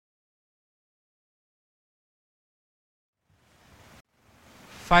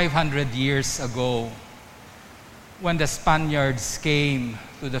500 years ago, when the Spaniards came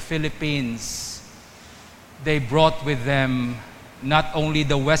to the Philippines, they brought with them not only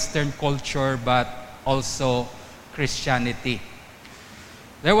the Western culture, but also Christianity.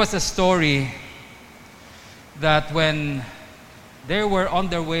 There was a story that when they were on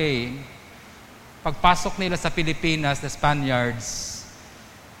their way, pagpasok nila sa Pilipinas, the Spaniards,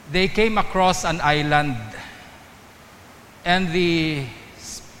 they came across an island, and the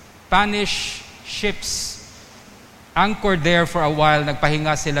Spanish ships anchored there for a while,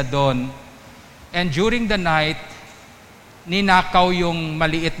 nagpahinga sila doon, and during the night, ninakaw yung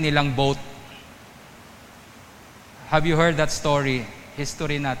maliit nilang boat. Have you heard that story?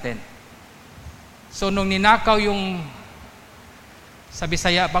 History natin. So nung ninakaw yung, sa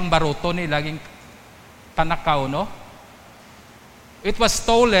Bisaya pang baruto ni, laging panakaw, no? It was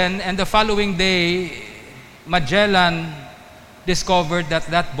stolen, and the following day, Magellan discovered that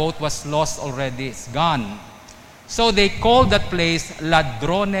that boat was lost already. It's gone. So they called that place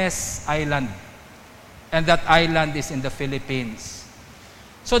Ladrones Island. And that island is in the Philippines.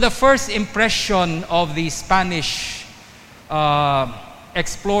 So the first impression of the Spanish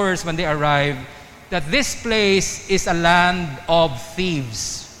explorers when they arrived, that this place is a land of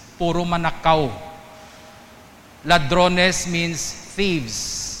thieves. Puro manakaw. Ladrones means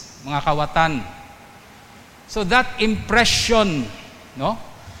thieves, mga kawatan. So that impression, no?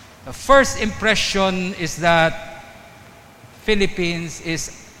 The first impression is that Philippines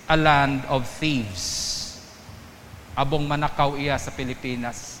is a land of thieves. Abong manakaw iya sa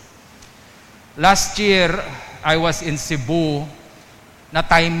Pilipinas. Last year, I was in Cebu, na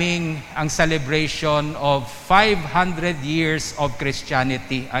timing ang celebration of 500 years of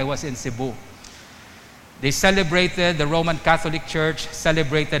Christianity. I was in Cebu. They celebrated, the Roman Catholic Church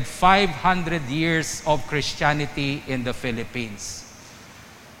celebrated 500 years of Christianity in the Philippines.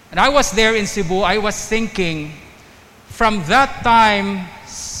 And I was there in Cebu, I was thinking, from that time,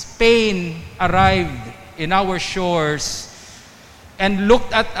 Spain arrived in our shores and looked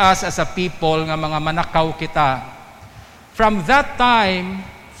at us as a people nga mga manakaw kita. From that time,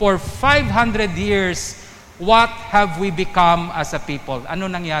 for 500 years, what have we become as a people? Ano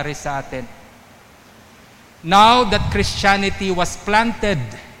nangyari sa atin? Now that Christianity was planted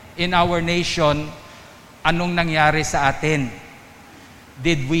in our nation, anong nangyari sa atin?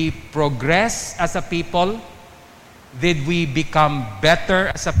 Did we progress as a people? Did we become better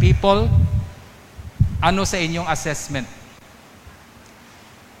as a people? Ano sa inyong assessment?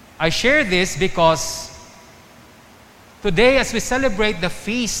 I share this because today, as we celebrate the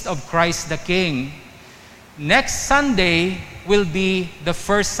feast of Christ the King, next Sunday will be the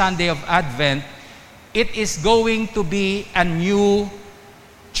first Sunday of Advent. It is going to be a new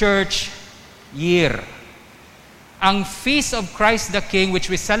church year. Ang feast of Christ the King,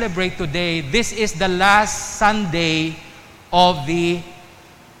 which we celebrate today, this is the last Sunday of the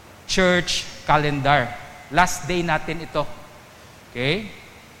church calendar. Last day natin ito. Okay?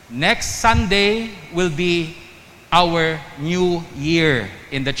 Next Sunday will be our new year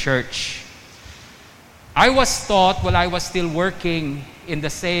in the church. I was taught while I was still working in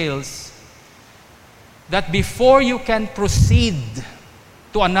the sales that before you can proceed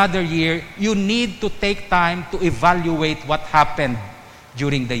to another year, you need to take time to evaluate what happened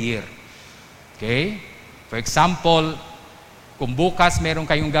during the year. Okay? For example, kung bukas meron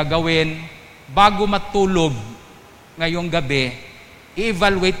kayong gagawin, bago matulog ngayong gabi,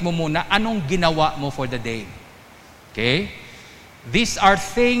 i-evaluate mo muna anong ginawa mo for the day. Okay? These are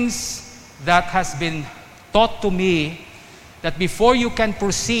things that has been taught to me that before you can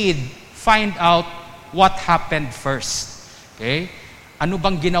proceed, find out what happened first. Okay? Ano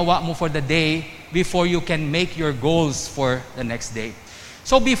bang ginawa mo for the day before you can make your goals for the next day?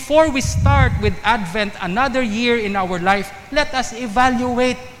 So before we start with Advent, another year in our life, let us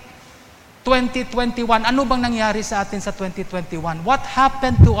evaluate 2021. Ano bang nangyari sa atin sa 2021? What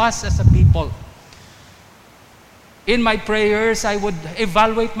happened to us as a people? In my prayers, I would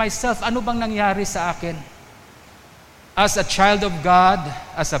evaluate myself. Ano bang nangyari sa akin? As a child of God,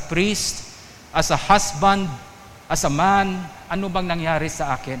 as a priest, as a husband, as a man, ano bang nangyari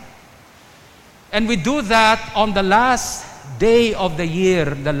sa akin? And we do that on the last day of the year,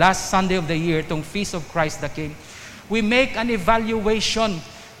 the last Sunday of the year, itong Feast of Christ the King. We make an evaluation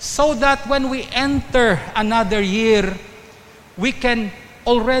so that when we enter another year, we can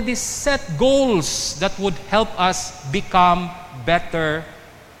already set goals that would help us become better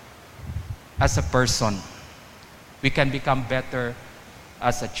as a person. We can become better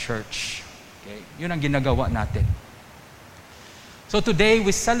as a church. Okay? Yun ang ginagawa natin. So today,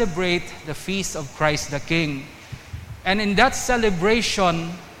 we celebrate the Feast of Christ the King. And in that celebration,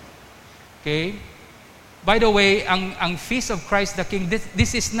 okay, by the way, ang Feast of Christ the King,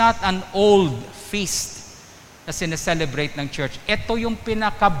 this is not an old feast na sineselebrate ng church. Ito yung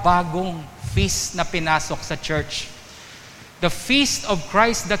pinakabagong feast na pinasok sa church. The Feast of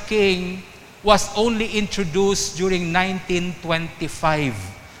Christ the King was only introduced during 1925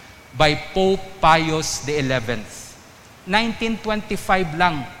 by Pope Pius XI. 1925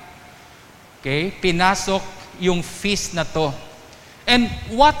 lang. Okay? Pinasok yung feast na to. And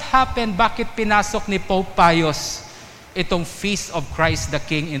what happened? Bakit pinasok ni Pope Pius itong Feast of Christ the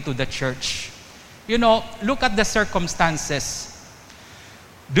King into the church? You know, look at the circumstances.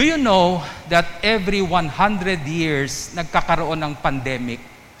 Do you know that every 100 years nagkakaroon ng pandemic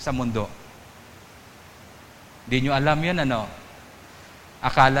sa mundo? Di nyo alam yun, ano?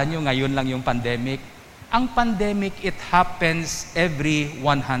 Akala nyo ngayon lang yung pandemic? Ang pandemic, it happens every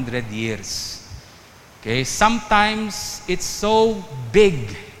 100 years. Okay? Sometimes, it's so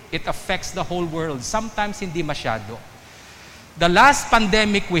big, it affects the whole world. Sometimes, hindi masyado. The last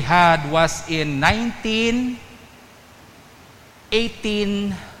pandemic we had was in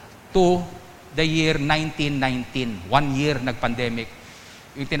 1918 to the year 1919. 1 year nag-pandemic.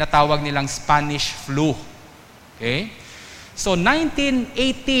 Yung tinatawag nilang Spanish flu. Okay? So,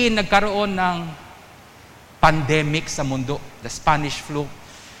 1918, nagkaroon ng pandemic sa mundo, the Spanish flu.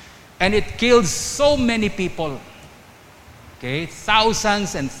 And it killed so many people. Okay?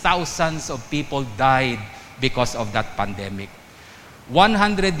 Thousands and thousands of people died because of that pandemic.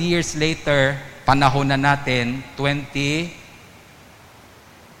 100 years later, panahon na natin,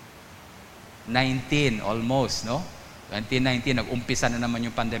 2019 almost, no? 2019, nag-umpisa na naman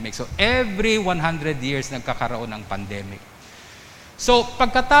yung pandemic. So, every 100 years, nagkakaroon ng pandemic. So,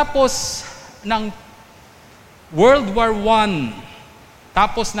 pagkatapos ng World War I,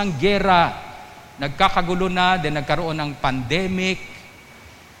 tapos ng gera, nagkakagulo na, then nagkaroon ng pandemic.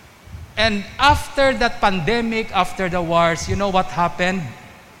 And after that pandemic, after the wars, you know what happened?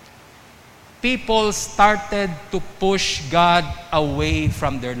 People started to push God away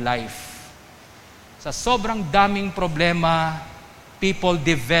from their life. Sa sobrang daming problema, people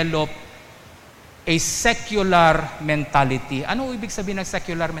develop a secular mentality. Ano ibig sabihin ng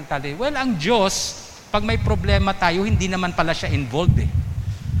secular mentality? Well, ang Diyos, pag may problema tayo, hindi naman pala siya involved eh.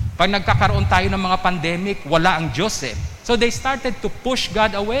 Pag nagkakaroon tayo ng mga pandemic, wala ang Diyos eh. So they started to push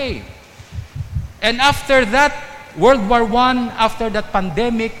God away. And after that, World War I, after that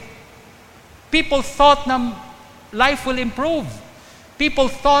pandemic, people thought na life will improve. People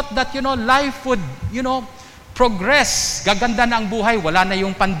thought that, life would, progress. Gaganda na ang buhay. Wala na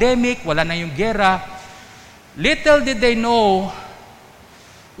yung pandemic, wala na yung gera. Little did they know,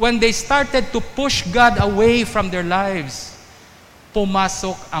 when they started to push God away from their lives,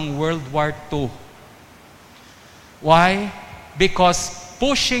 pumasok ang World War II. Why? Because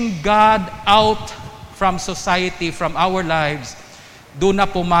pushing God out from society, from our lives, doon na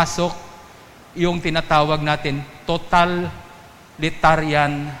pumasok yung tinatawag natin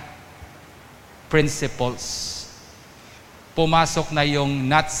totalitarian principles. Pumasok na yung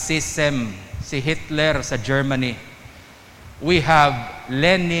Nazism, si Hitler sa Germany. We have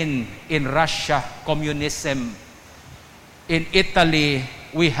Lenin in Russia, communism. In Italy,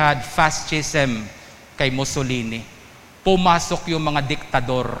 we had fascism kay Mussolini. Pumasok yung mga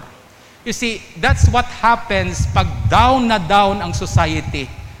diktador. You see, that's what happens pag down na down ang society.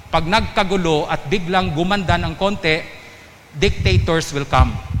 Pag nagkagulo at biglang gumanda ng konti, dictators will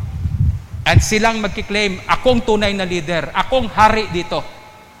come. At silang magkiklaim, akong tunay na leader, akong hari dito.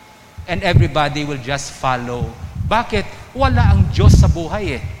 And everybody will just follow. Bakit? Wala ang Diyos sa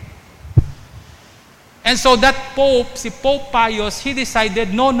buhay eh. And so that Pope, si Pope Pius, he decided,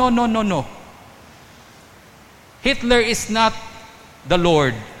 no. Hitler is not the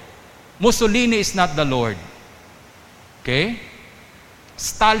Lord. Mussolini is not the Lord. Okay?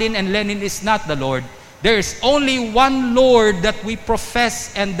 Stalin and Lenin is not the Lord. There is only one Lord that we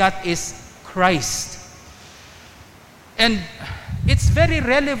profess, and that is Christ. And it's very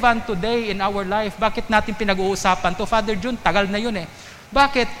relevant today in our life. Bakit natin pinag-uusapan to? Father June, tagal na yun eh.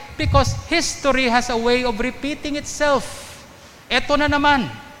 Bakit? Because history has a way of repeating itself. Eto na naman.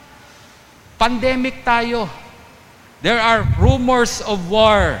 Pandemic tayo. There are rumors of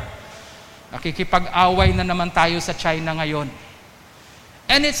war. Nakikipag-away na naman tayo sa China ngayon.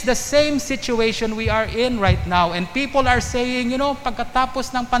 And it's the same situation we are in right now. And people are saying,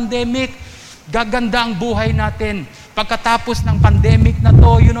 pagkatapos ng pandemic, gaganda ang buhay natin. Pagkatapos ng pandemic na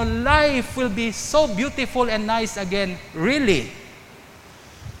to, life will be so beautiful and nice again. Really?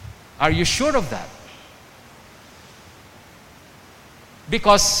 Are you sure of that?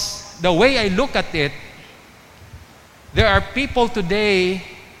 Because the way I look at it, There are people today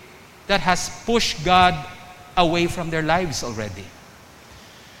that has pushed God away from their lives already.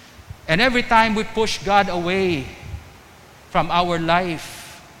 And every time we push God away from our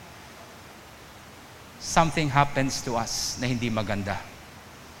life, something happens to us na hindi maganda.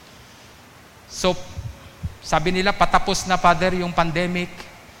 So, sabi nila, patapos na, Father, yung pandemic.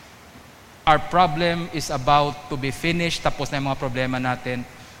 Our problem is about to be finished. Tapos na yung mga problema natin.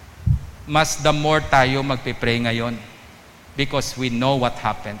 Mas the more tayo magpipray ngayon. Because we know what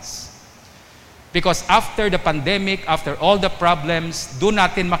happens. Because after the pandemic, after all the problems, doon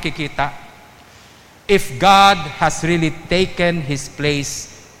natin makikita if God has really taken His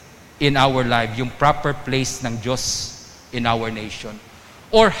place in our life, yung proper place ng Diyos in our nation.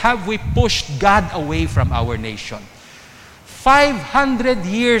 Or have we pushed God away from our nation? 500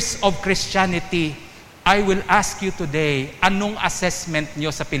 years of Christianity, I will ask you today, anong assessment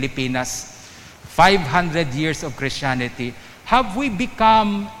nyo sa Pilipinas? 500 years of Christianity. Have we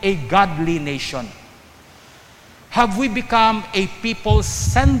become a godly nation? Have we become a people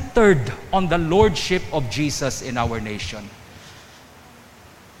centered on the lordship of Jesus in our nation?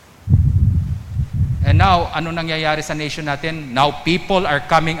 And now, ano nangyayari sa nation natin? Now people are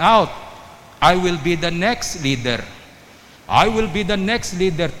coming out. I will be the next leader. I will be the next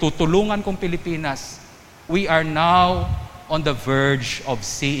leader. Tutulungan kong Pilipinas. We are now on the verge of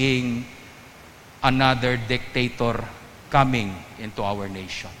seeing another dictator coming into our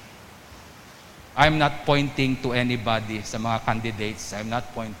nation. I'm not pointing to anybody sa mga candidates. I'm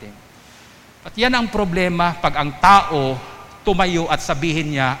not pointing. At yan ang problema pag ang tao tumayo at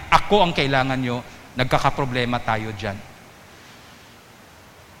sabihin niya, ako ang kailangan nyo, nagkakaproblema tayo dyan.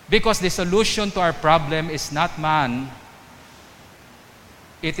 Because the solution to our problem is not man,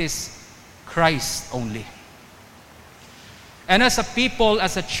 it is Christ only. And as a people,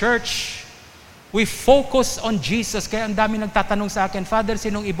 as a church, we focus on Jesus. Kaya ang dami nagtatanong sa akin, Father,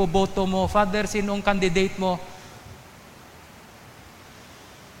 sinong iboboto mo? Father, sinong candidate mo?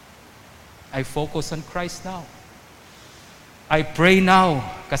 I focus on Christ now. I pray now.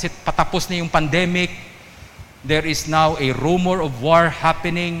 Kasi patapos na yung pandemic. There is now a rumor of war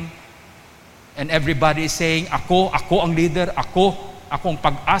happening. And everybody is saying, ako ang leader. Ako ang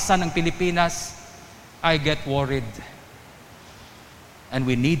pag-asa ng Pilipinas. I get worried. And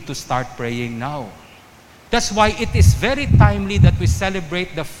we need to start praying now. That's why it is very timely that we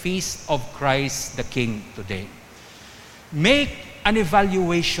celebrate the feast of Christ the King today. Make an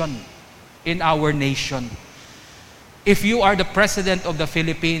evaluation in our nation. If you are the President of the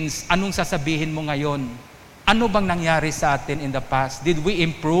Philippines, anong sasabihin mo ngayon? Ano bang nangyari sa atin in the past? Did we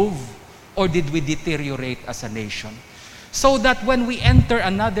improve or did we deteriorate as a nation? So that when we enter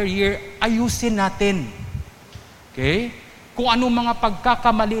another year, ayusin natin. Okay? Kung anong mga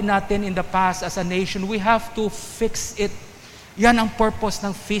pagkakamali natin in the past as a nation, we have to fix it. Yan ang purpose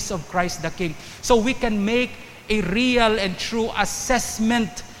ng Feast of Christ the King. So we can make a real and true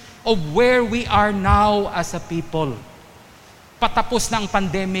assessment of where we are now as a people. Patapos na ang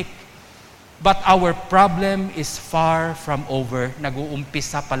pandemic, but our problem is far from over.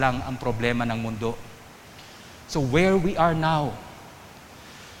 Nag-uumpisa pa lang ang problema ng mundo. So where we are now.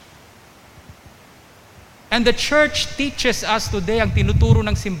 And the church teaches us today, ang tinuturo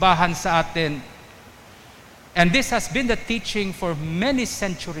ng simbahan sa atin. And this has been the teaching for many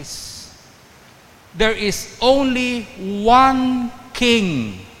centuries. There is only one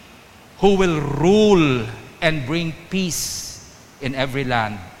king who will rule and bring peace in every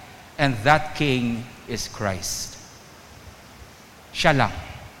land. And that king is Christ. Siya lang.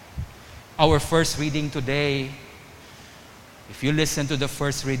 Our first reading today, if you listen to the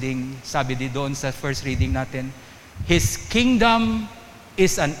first reading, sabi di doon sa first reading natin, His kingdom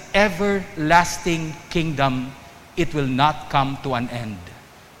is an everlasting kingdom. It will not come to an end.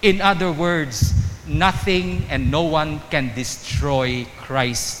 In other words, nothing and no one can destroy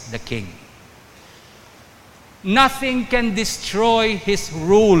Christ the King. Nothing can destroy His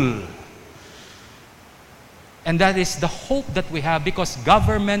rule. And that is the hope that we have, because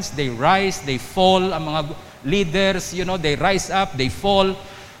governments, they rise, they fall, ang mga leaders, they rise up, they fall,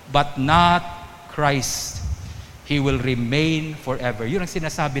 but not Christ. He will remain forever. Yun ang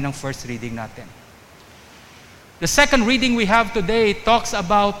sinasabi ng first reading natin. The second reading we have today talks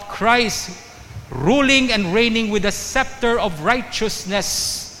about Christ ruling and reigning with a scepter of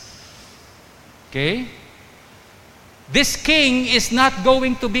righteousness. Okay? This king is not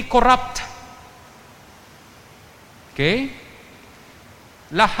going to be corrupt. Okay?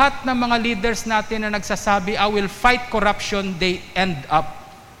 Lahat ng mga leaders natin na nagsasabi, I will fight corruption, they end up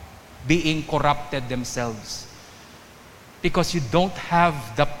being corrupted themselves. Because you don't have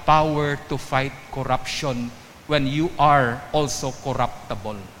the power to fight corruption when you are also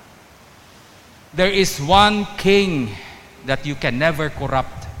corruptible. There is one king that you can never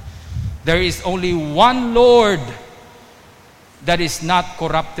corrupt. There is only one Lord that is not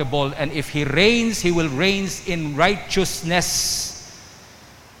corruptible, and if He reigns, He will reign in righteousness.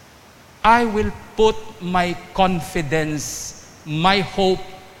 I will put my confidence, my hope,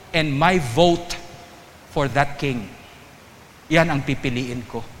 and my vote for that king. Yan ang pipiliin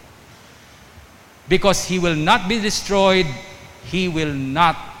ko. Because He will not be destroyed, He will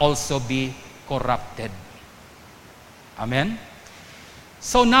not also be corrupted. Amen?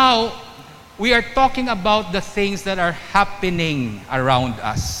 So now, we are talking about the things that are happening around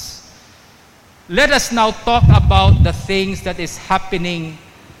us. Let us now talk about the things that is happening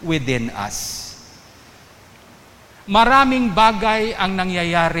within us. Maraming bagay ang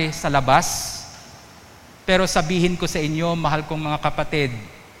nangyayari sa labas, pero sabihin ko sa inyo, mahal kong mga kapatid,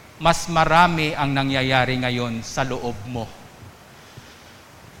 mas marami ang nangyayari ngayon sa loob mo.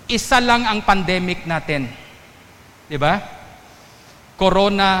 Isa lang ang pandemic natin. Di ba?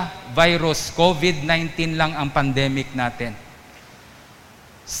 Coronavirus, COVID-19 lang ang pandemic natin.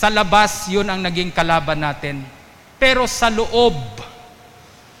 Sa labas, yun ang naging kalaban natin. Pero sa loob,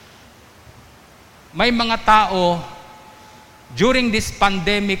 may mga tao, during this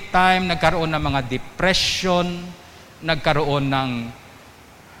pandemic time, nagkaroon ng mga depression, nagkaroon ng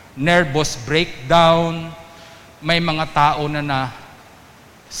nervous breakdown, may mga tao na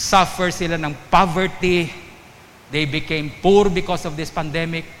suffer sila ng poverty, they became poor because of this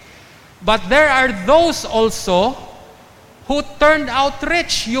pandemic. But there are those also who turned out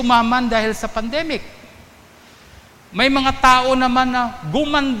rich, yumaman dahil sa pandemic. May mga tao naman na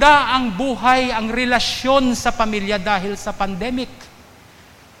gumanda ang buhay, ang relasyon sa pamilya dahil sa pandemic.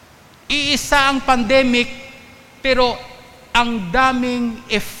 Iisa ang pandemic, pero ang daming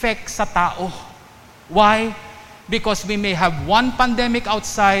effect sa tao. Why? Because we may have one pandemic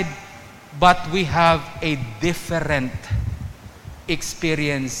outside, but we have a different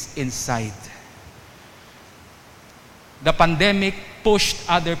experience inside. The pandemic pushed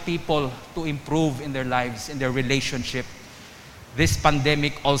other people to improve in their lives, in their relationship. This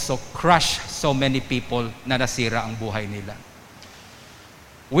pandemic also crushed so many people na nasira ang buhay nila.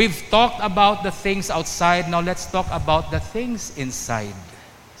 We've talked about the things outside, now let's talk about the things inside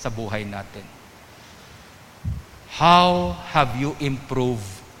sa buhay natin. How have you improved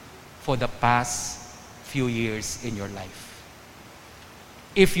for the past few years in your life?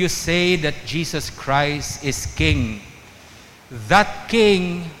 If you say that Jesus Christ is King, that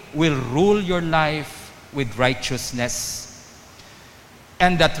King will rule your life with righteousness.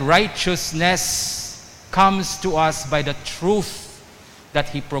 And that righteousness comes to us by the truth that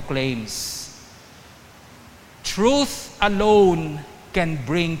He proclaims. Truth alone can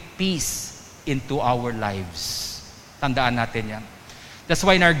bring peace into our lives. Tandaan natin yan. That's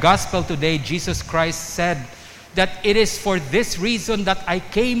why in our gospel today, Jesus Christ said that it is for this reason that I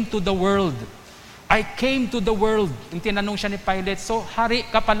came to the world. I came to the world. Yung tinanong siya ni Pilate, so hari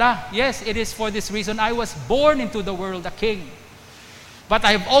ka pala? Yes, it is for this reason. I was born into the world a king. But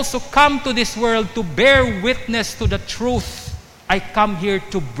I have also come to this world to bear witness to the truth. I come here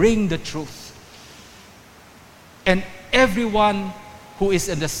to bring the truth. And everyone who is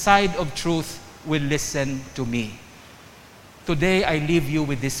on the side of truth will listen to me. Today, I leave you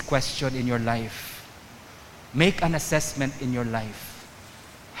with this question in your life. Make an assessment in your life.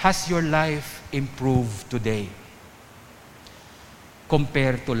 Has your life improved today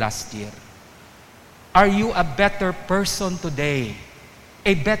compared to last year? Are you a better person today?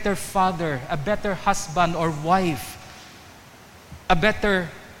 A better father, a better husband or wife, a better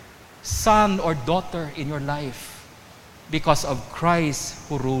son or daughter in your life because of Christ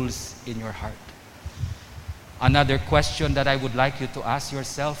who rules in your heart? Another question that I would like you to ask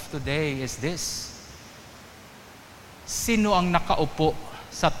yourself today is this: sino ang nakaupo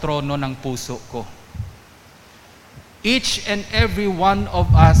sa trono ng puso ko? Each and every one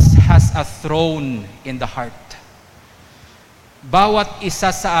of us has a throne in the heart. Bawat isa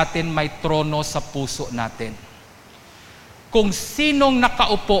sa atin may trono sa puso natin. Kung sinong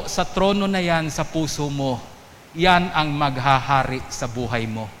nakaupo sa trono na yan sa puso mo, yan ang maghahari sa buhay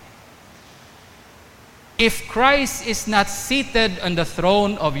mo. If Christ is not seated on the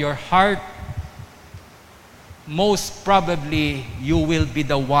throne of your heart, most probably you will be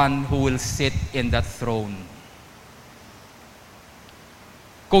the one who will sit in that throne.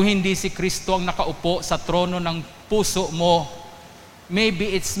 Kung hindi si Kristo ang nakaupo sa trono ng puso mo,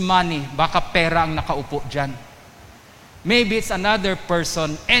 maybe it's money, baka pera ang nakaupo dyan. Maybe it's another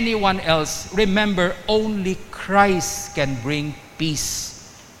person, anyone else. Remember, only Christ can bring peace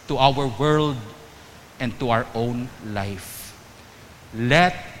to our world and to our own life.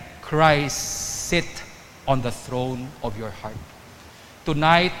 Let Christ sit on the throne of your heart.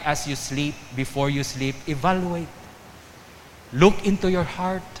 Tonight, as you sleep, before you sleep, evaluate. Look into your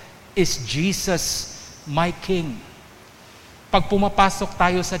heart. Is Jesus my King? Pag pumapasok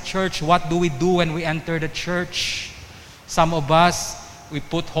tayo sa church, what do we do when we enter the church? Some of us, we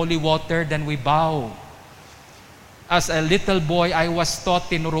put holy water, then we bow. As a little boy, I was taught,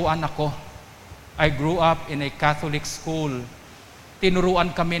 tinuruan ako. I grew up in a Catholic school.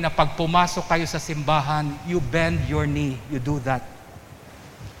 Tinuruan kami na pag pumasok kayo sa simbahan, you bend your knee, you do that.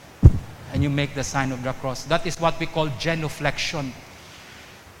 And you make the sign of the cross. That is what we call genuflection.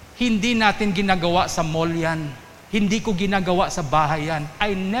 Hindi natin ginagawa sa mall yan. Hindi ko ginagawa sa bahay yan.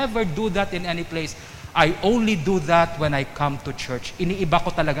 I never do that in any place. I only do that when I come to church. Iniiba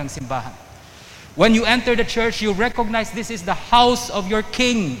ko talagang simbahan. When you enter the church, you recognize this is the house of your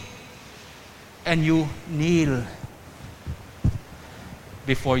King. And you kneel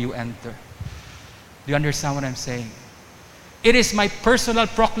before you enter. Do you understand what I'm saying? It is my personal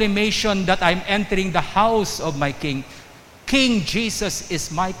proclamation that I'm entering the house of my King. King Jesus is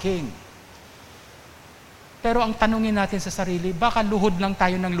my King. Pero ang tanungin natin sa sarili, baka luhod lang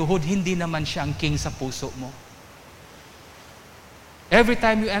tayo ng luhod, hindi naman siya ang King sa puso mo. Every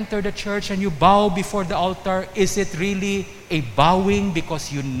time you enter the church and you bow before the altar, is it really a bowing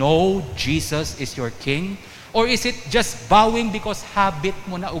because you know Jesus is your King? Or is it just bowing because habit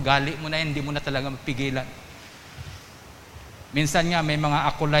mo na, ugali mo na, hindi mo na talaga mapigilan? Minsan nga may mga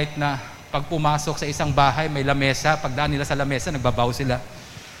acolyte na pag pumasok sa isang bahay, may lamesa, pagdaan nila sa lamesa, nagbabaw sila.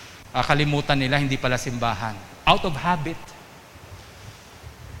 Kalimutan nila, hindi pala simbahan. Out of habit.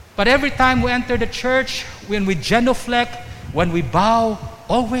 But every time we enter the church, when we genuflect, when we bow,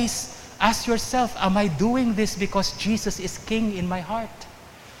 always ask yourself, am I doing this because Jesus is King in my heart?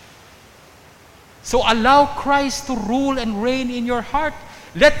 So allow Christ to rule and reign in your heart.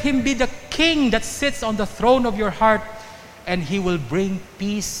 Let Him be the King that sits on the throne of your heart, and He will bring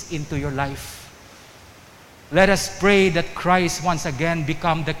peace into your life. Let us pray that Christ once again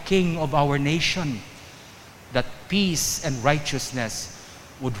become the King of our nation, that peace and righteousness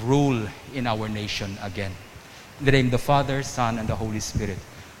would rule in our nation again. In the name of the Father, Son, and the Holy Spirit.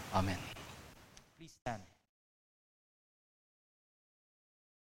 Amen.